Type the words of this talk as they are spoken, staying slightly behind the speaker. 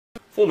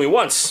Fool me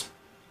once,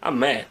 I'm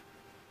mad.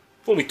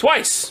 Fool me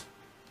twice,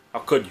 how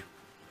could you?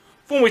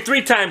 Fool me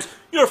 3 times,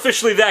 you're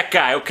officially that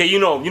guy, okay? You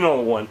know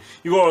the one.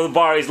 You go to the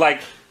bar, he's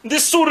like,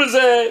 this suit is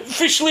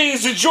officially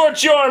is a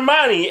Giorgio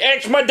Armani.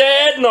 Ask my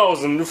dad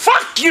knows him.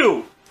 Fuck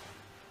you!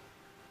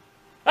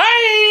 I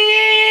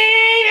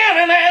ain't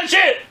having that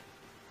shit!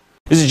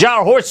 There's a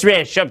jar of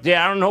horseradish up there.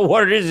 I don't know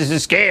what it is. This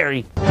is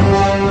scary.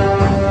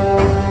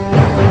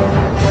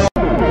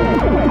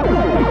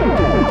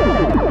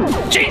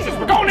 Jesus,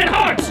 we're going in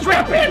hard.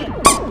 Strap in.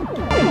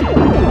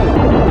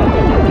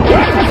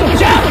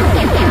 Jump!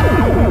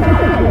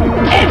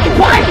 It's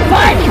fight!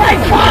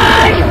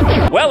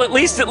 Well, at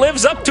least it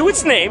lives up to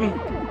its name.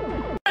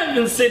 I've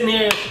been sitting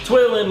here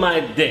twiddling my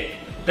dick.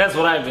 That's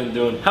what I've been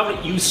doing. How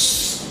about you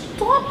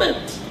stop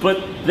it?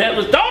 But that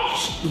was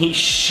he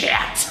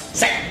shat.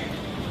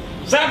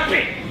 Stop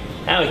it!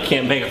 Now he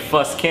can't make a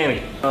fuss, can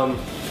he? I'm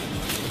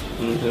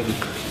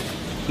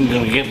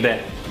gonna get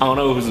that. I don't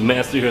know who's the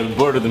master here, the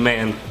bird or the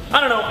man. I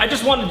don't know, I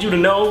just wanted you to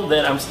know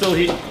that I'm still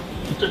here.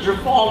 Did you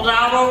fall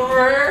down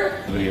over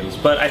here? Videos.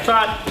 But I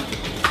thought,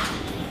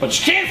 but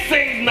you can't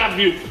say it's not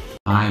beautiful.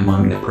 I'm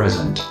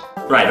omnipresent.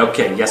 Right,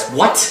 okay, yes,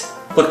 what?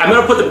 Look, I'm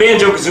gonna put the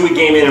Banjo-Kazooie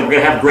game in and we're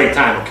gonna have a great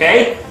time,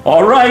 okay?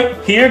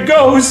 Alright, here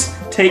goes.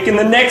 Taking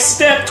the next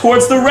step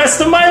towards the rest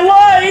of my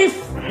life!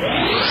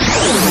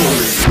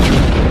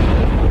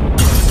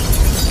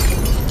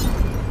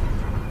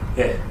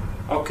 Yeah,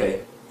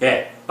 okay,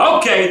 yeah,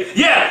 okay,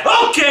 yeah,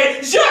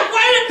 okay! Jacques,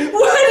 why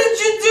did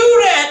you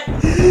do that?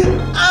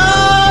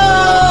 Oh!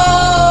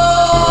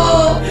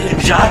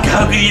 Jacques,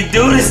 how could you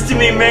do this to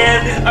me,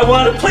 man? I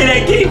wanted to play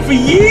that game for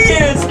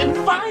years, and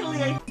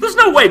finally There's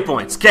no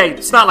waypoints, okay?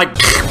 It's not like,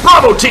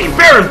 Bravo team,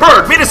 Bear and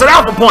Bird, meet us at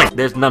Alpha Point!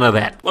 There's none of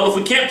that. Well, if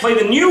we can't play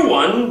the new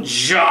one,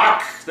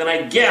 Jacques, then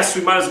I guess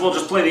we might as well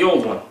just play the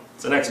old one.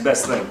 It's the next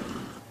best thing.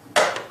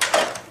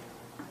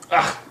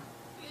 Ah.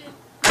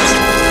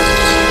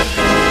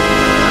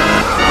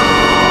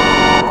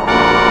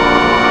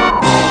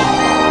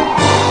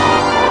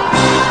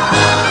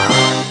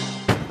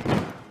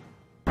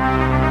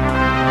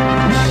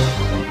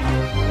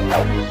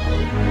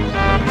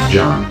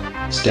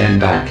 John,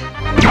 stand back.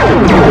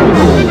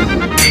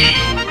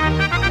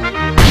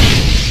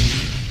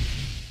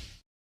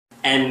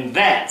 And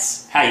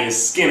that's how you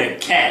skin a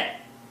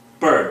cat.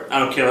 Bird, I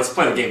don't care, let's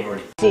play the game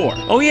already. 4.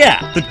 Oh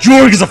yeah, the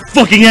Jorg is a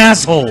fucking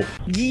asshole!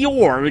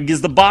 Jorg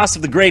is the boss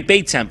of the Great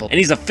Bay Temple, and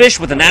he's a fish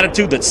with an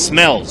attitude that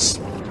smells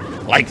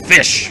like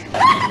fish.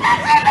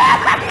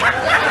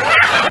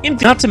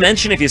 Not to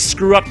mention, if you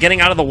screw up getting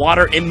out of the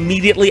water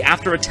immediately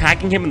after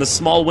attacking him in the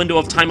small window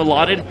of time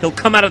allotted, he'll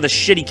come out of the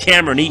shitty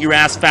camera and eat your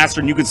ass faster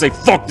than you can say,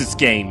 fuck this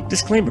game.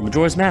 Disclaimer,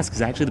 Majora's Mask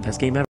is actually the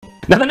best game ever.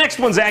 Now the next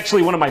one's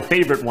actually one of my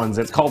favorite ones.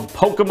 It's called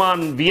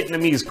Pokemon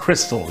Vietnamese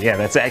Crystal. Yeah,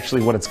 that's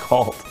actually what it's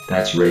called.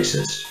 That's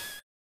racist.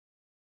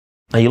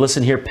 Now you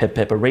listen here, Pip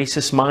Pip, a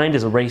racist mind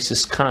is a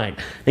racist kind.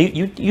 Now,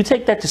 you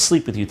take that to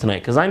sleep with you tonight,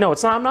 because I know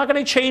I'm not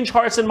going to change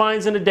hearts and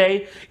minds in a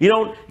day. You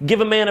don't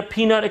give a man a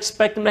peanut,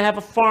 expect him to have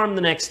a farm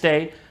the next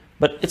day.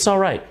 But it's all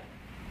right.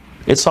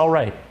 It's all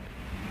right.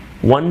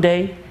 One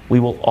day, we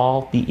will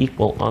all be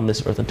equal on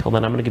this earth. Until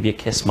then, I'm going to give you a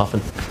kiss,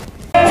 Muffin.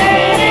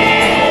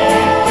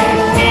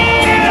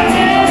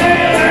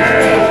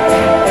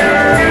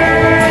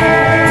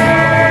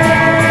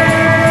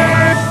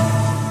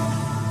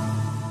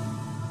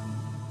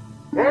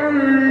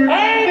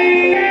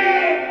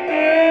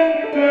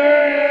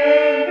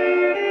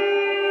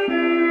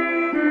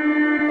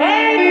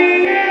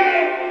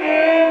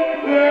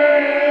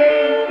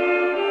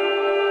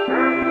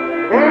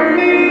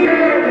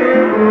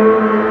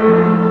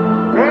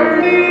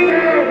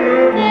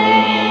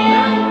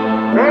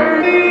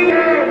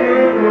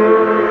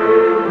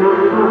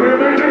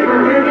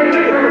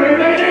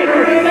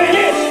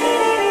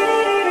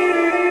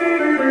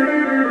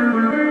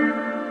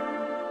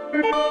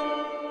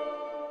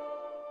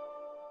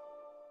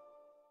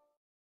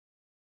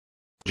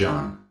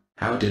 John,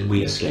 how did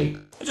we escape?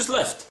 I just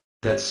left.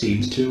 That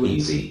seems too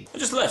easy. I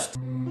just left.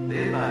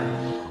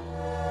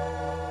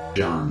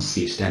 John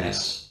C.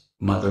 Stennis,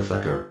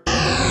 motherfucker.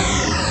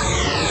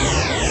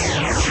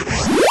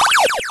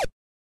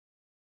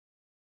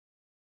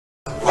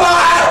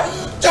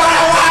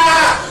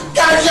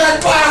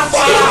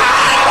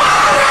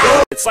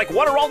 It's like,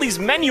 what are all these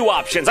menu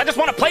options? I just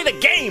want to play the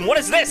game. What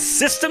is this?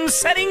 System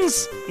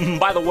settings?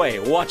 By the way,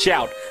 watch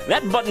out.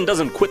 That button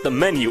doesn't quit the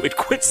menu. It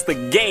quits the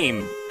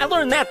game. I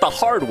learned that the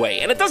hard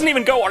way. And it doesn't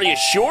even go, are you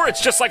sure?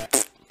 It's just like...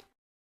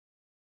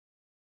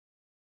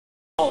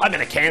 I'm in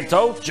a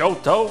Canto,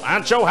 Johto,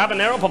 Ancho,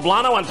 Habanero,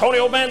 Poblano,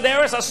 Antonio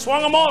Banderas. I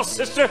swung them all,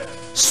 sister.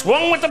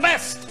 Swung with the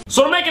best.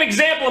 So to make an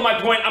example of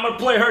my point, I'm going to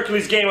play a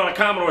Hercules game on a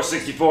Commodore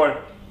 64.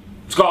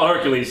 It's called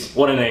Hercules.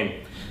 What a name.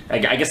 I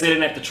guess they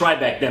didn't have to try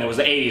back then. It was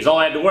the 80s. All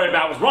I had to worry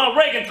about was Ronald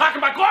Reagan talking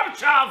about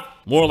Gorbachev.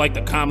 More like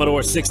the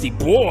Commodore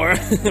 64.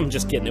 I'm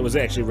just kidding. It was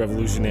actually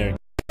revolutionary.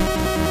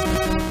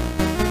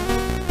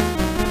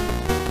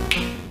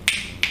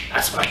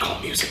 That's what I call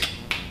music.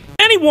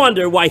 Any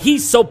wonder why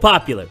he's so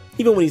popular?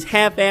 Even when he's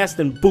half-assed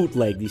and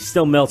bootlegged, he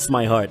still melts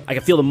my heart. I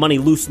can feel the money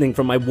loosening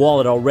from my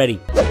wallet already.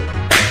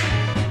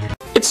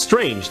 It's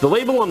strange. The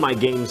label on my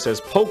game says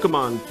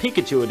Pokemon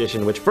Pikachu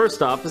Edition, which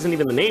first off isn't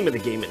even the name of the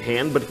game at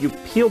hand, but if you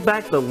peel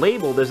back the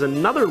label, there's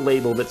another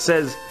label that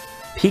says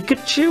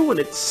Pikachu and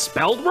it's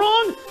spelled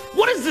wrong?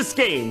 What is this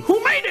game?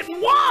 Who made it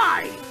and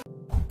why?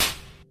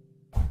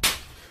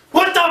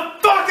 What the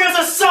fuck is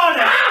a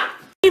Sonic?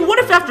 I mean, what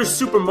if after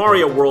Super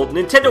Mario World,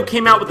 Nintendo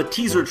came out with a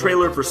teaser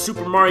trailer for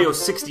Super Mario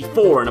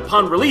 64, and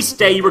upon release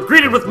day, you were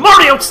greeted with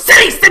Mario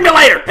City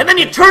Simulator! And then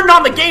you turned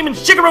on the game and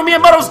Shigeru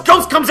Miyamoto's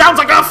ghost comes out and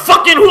it's like, oh,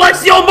 fucking who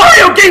likes the old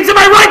Mario games, am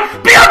I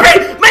right?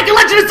 BRB! Make a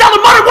Legend of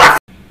Zelda Modern Warfare!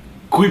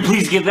 Can we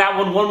please get that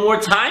one more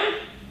time?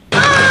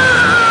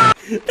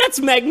 That's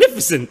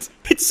magnificent!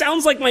 It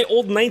sounds like my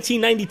old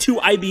 1992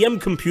 IBM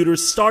computer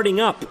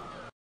starting up.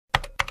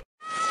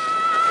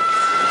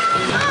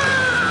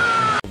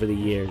 Over the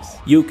years,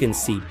 you can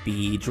see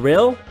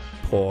Beedrill,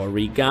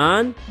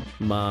 Porygon,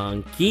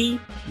 Monkey,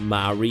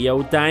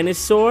 Mario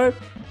Dinosaur,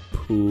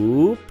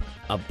 Poop,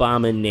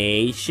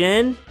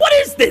 Abomination. What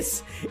is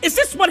this? Is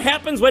this what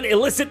happens when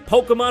illicit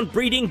Pokemon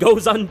breeding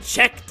goes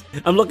unchecked?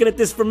 I'm looking at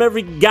this from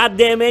every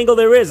goddamn angle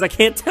there is. I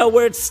can't tell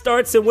where it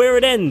starts and where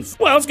it ends.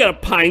 Well, it's got a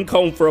pine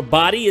cone for a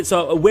body, it's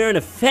wearing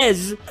a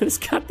fez, and it's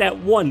got that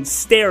one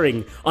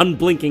staring,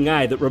 unblinking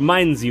eye that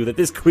reminds you that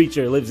this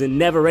creature lives in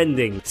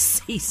never-ending,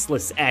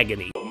 ceaseless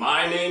agony.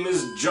 My name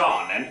is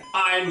John, and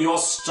I'm your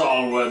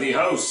stalworthy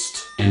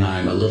host. And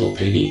I'm a little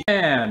piggy.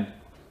 And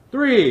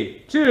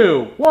 3,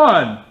 2,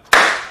 1.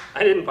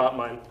 I didn't pop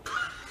mine.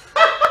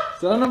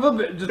 Son of a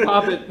bitch, just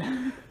pop it.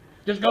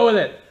 Just go with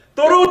it.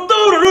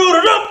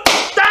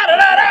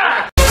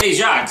 Hey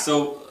Jacques,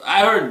 so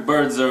I heard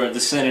birds are a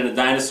descendant of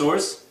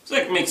dinosaurs. So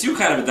that makes you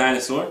kind of a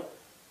dinosaur.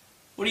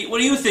 What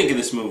do you think of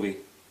this movie?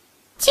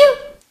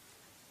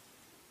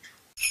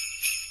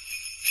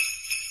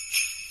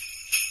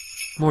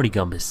 Morty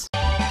Gumbus.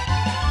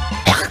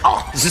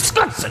 Oh, this is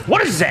disgusting.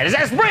 What is that? Is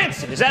that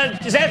Branson? Is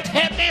that a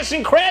tap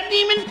dancing crab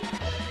demon?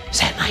 Is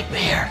that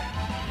Nightmare?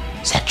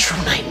 Is that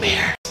true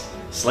Nightmare?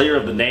 Slayer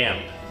of the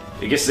Damned.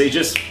 I guess they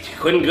just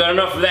couldn't get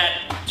enough of that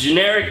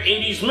generic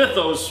 80s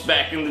mythos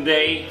back in the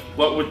day.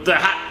 What with the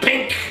hot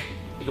pink?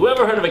 Who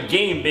ever heard of a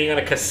game being on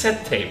a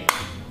cassette tape?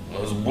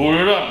 Let's boot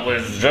it up,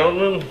 ladies and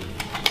gentlemen.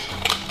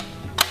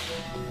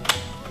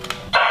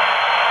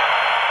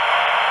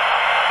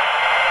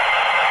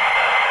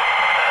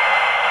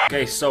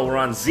 Okay, so we're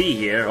on Z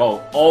here.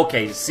 Oh,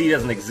 okay, C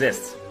doesn't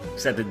exist.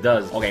 Except it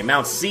does. Okay,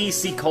 Mount C,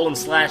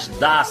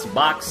 C:/DOS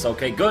box.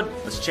 Okay, good.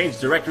 Let's change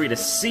directory to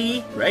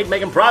C, right?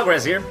 Making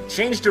progress here.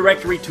 Change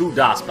directory to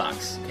DOS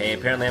box. Okay,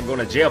 apparently I'm going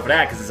to jail for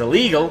that because it's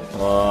illegal.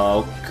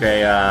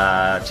 Okay,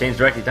 change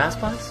directory to DOS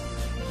box?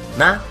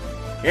 Nah?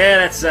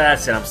 Yeah, that's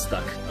it. I'm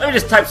stuck. Let me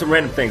just type some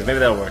random things. Maybe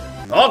that'll work.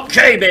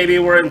 Okay, baby,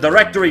 we're in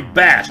directory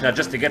bash. Now,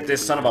 just to get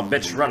this son of a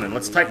bitch running,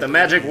 let's type the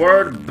magic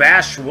word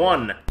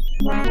bash1.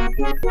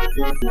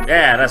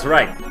 Yeah, that's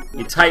right.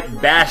 You type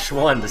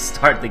bash1 to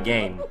start the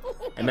game.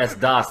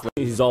 MS-DOS.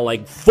 He's all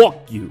like,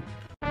 fuck you.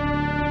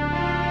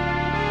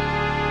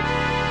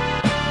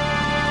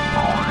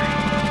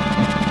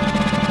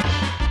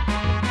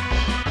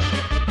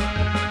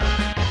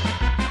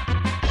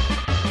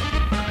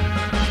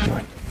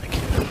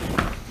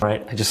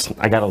 Alright,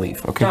 I gotta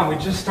leave, okay? John, we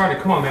just started.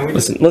 Come on, man.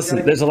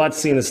 Listen, there's a lot to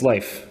see in this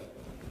life.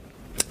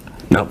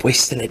 Not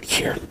wasting it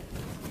here.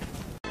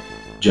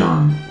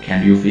 John,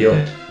 can you feel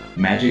it?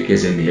 Magic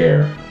is in the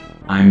air.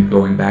 I'm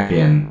going back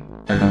in.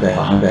 You bet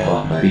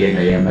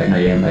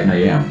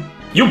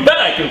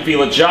I can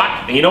feel it,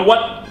 Jock. And you know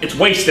what? It's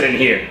wasted in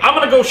here. I'm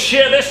gonna go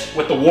share this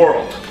with the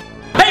world.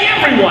 Hey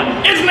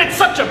everyone! Isn't it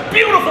such a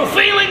beautiful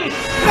feeling?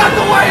 Not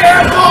the way,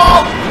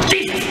 asshole!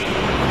 Jesus!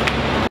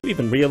 You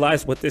even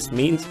realize what this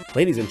means?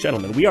 Ladies and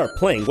gentlemen, we are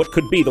playing what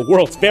could be the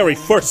world's very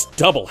first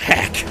double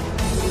hack.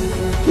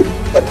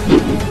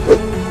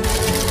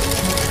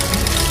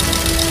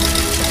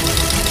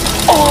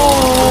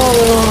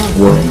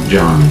 Warning,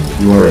 John,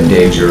 you are in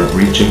danger of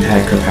reaching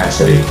hack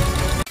capacity.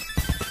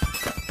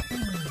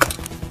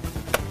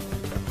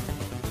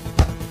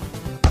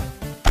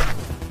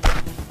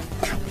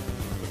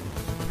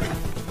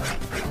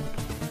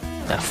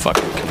 Ah,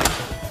 fuck.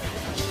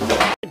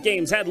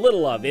 Games had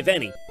little of, if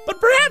any. But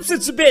perhaps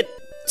it's a bit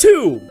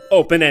too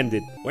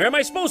open-ended. Where am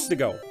I supposed to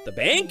go? The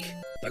bank?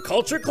 The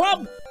culture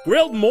club?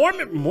 Grilled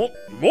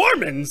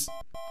Mormons?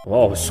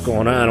 Whoa, what's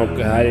going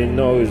on? I didn't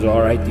know he was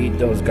alright to eat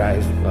those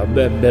guys. I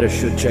better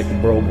should check the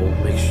bro bowl.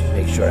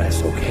 Make sure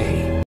that's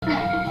okay.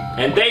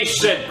 And they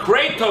said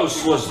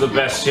Kratos was the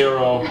best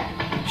hero.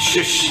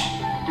 Shush.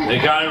 They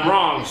got it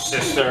wrong,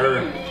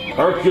 sister.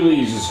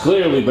 Hercules is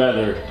clearly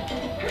better.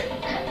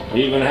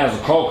 He even has a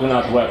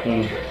coconut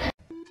weapon.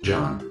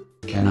 John,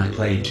 can I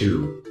play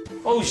too?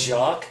 Oh,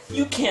 Jacques,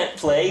 you can't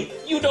play.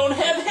 You don't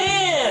have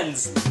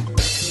hands!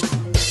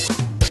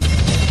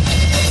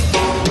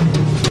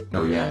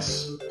 Oh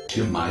yes.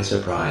 To my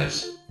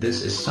surprise,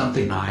 this is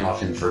something I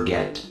often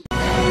forget.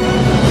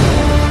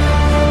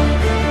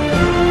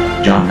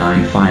 John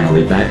 9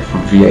 finally back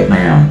from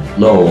Vietnam,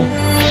 lol.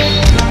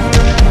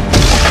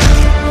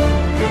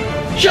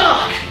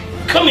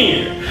 Come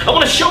here. I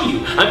want to show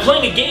you. I'm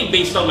playing a game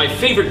based on my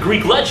favorite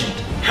Greek legend,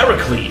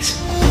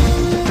 Heracles.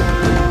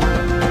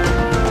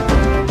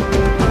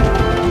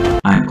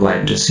 I'm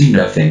glad to see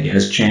nothing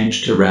has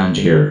changed around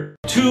here.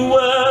 2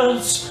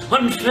 worlds,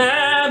 1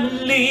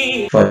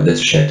 family. Fuck this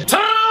shit. 10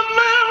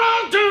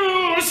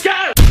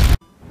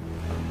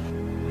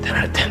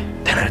 out of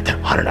 10, 10 out of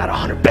 10, 100 out of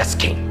 100. Best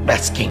king,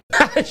 best king.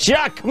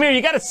 Jacques, come here,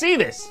 you gotta see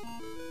this.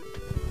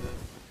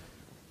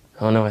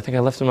 Oh no, I think I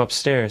left him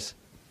upstairs.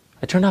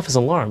 I turned off his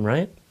alarm,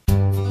 right?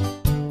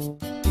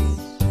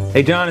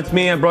 Hey John, it's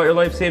me. I brought your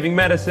life-saving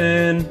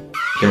medicine.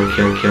 Kill,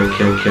 kill, kill,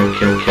 kill, kill,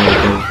 kill, kill,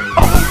 kill.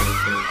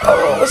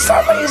 Oh, what's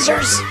that,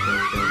 lasers?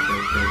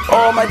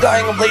 Oh, am I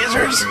dying of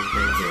lasers?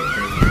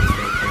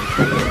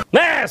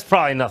 That's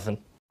probably nothing.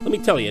 Let me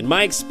tell you, in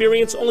my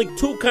experience, only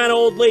 2 kind of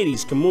old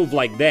ladies can move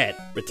like that.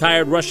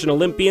 Retired Russian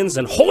Olympians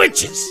and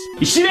witches.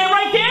 You see that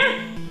right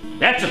there?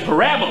 That's a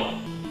parabola.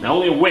 Now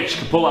only a witch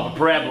can pull off a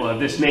parabola of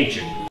this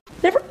nature.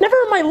 Never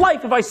in my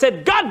life have I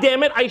said, God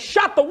damn it, I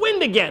shot the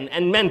wind again,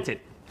 and meant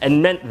it.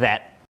 And meant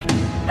that.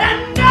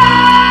 And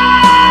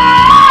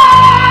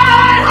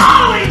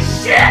holy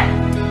shit!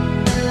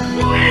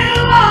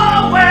 We'll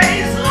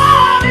always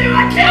love you!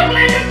 I can't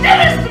believe you did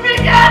this to me!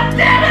 God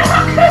damn it!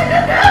 How could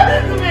you do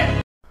this to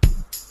me?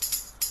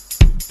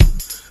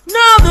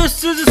 Now this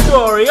is a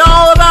story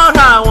all about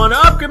how I want to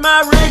upgrade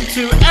my rig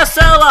to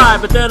SLI,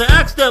 but then I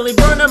accidentally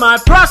burned in my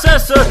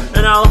processor,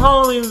 and I'll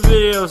only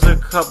videos a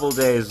couple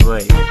days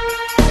late.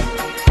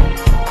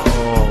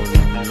 Oh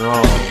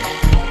no.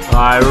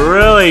 I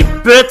really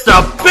bit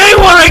the big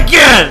one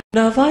again!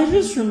 Now if I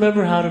just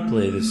remember how to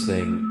play this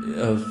thing,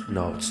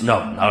 no,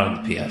 not on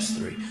the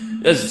PS3.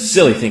 It's a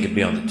silly thing it'd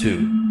be on the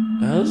 2.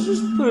 Now let's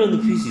just put it on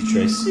the PC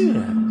tray, see what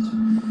happens.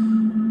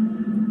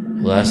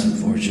 Well, that's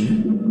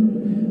unfortunate.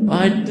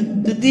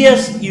 The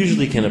DS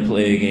usually cannot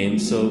play a game,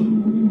 so...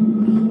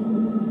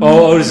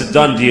 Oh, it is a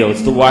done deal.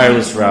 It's the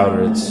wireless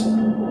router. This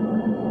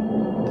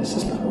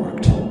has not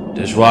worked.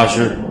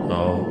 Dishwasher?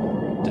 No.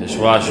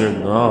 Dishwasher?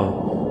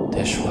 No.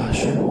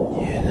 Dishwasher?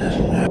 Yeah, that's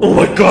not... Oh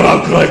my god,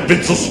 how could I have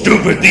been so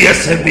stupid? The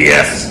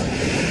SNDS!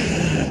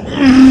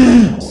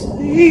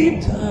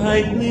 Sleep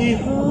tightly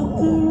on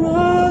the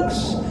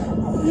rocks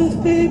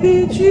with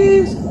baby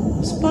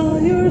Jesus by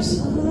your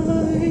side.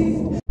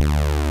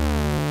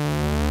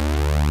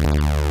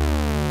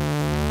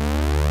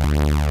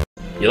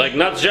 You like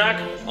nuts,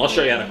 Jack? I'll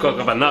show you how to cook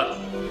up a nut.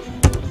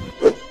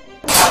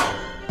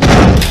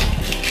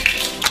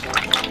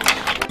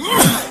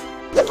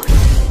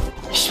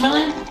 You smell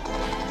it?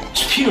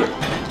 It's pure.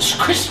 It's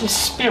Christmas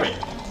spirit.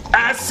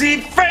 I see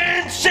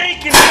friends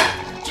shaking,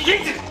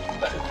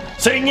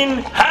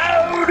 singing,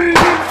 how do you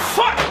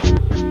fuck?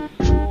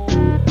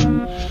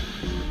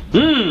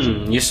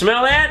 You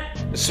smell that?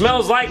 It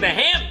smells like the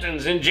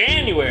Hamptons in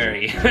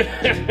January.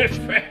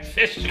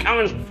 Fish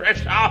coming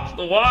fresh off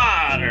the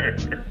water.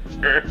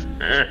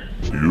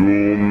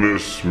 You'll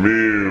miss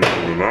me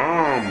when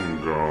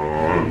I'm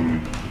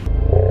gone.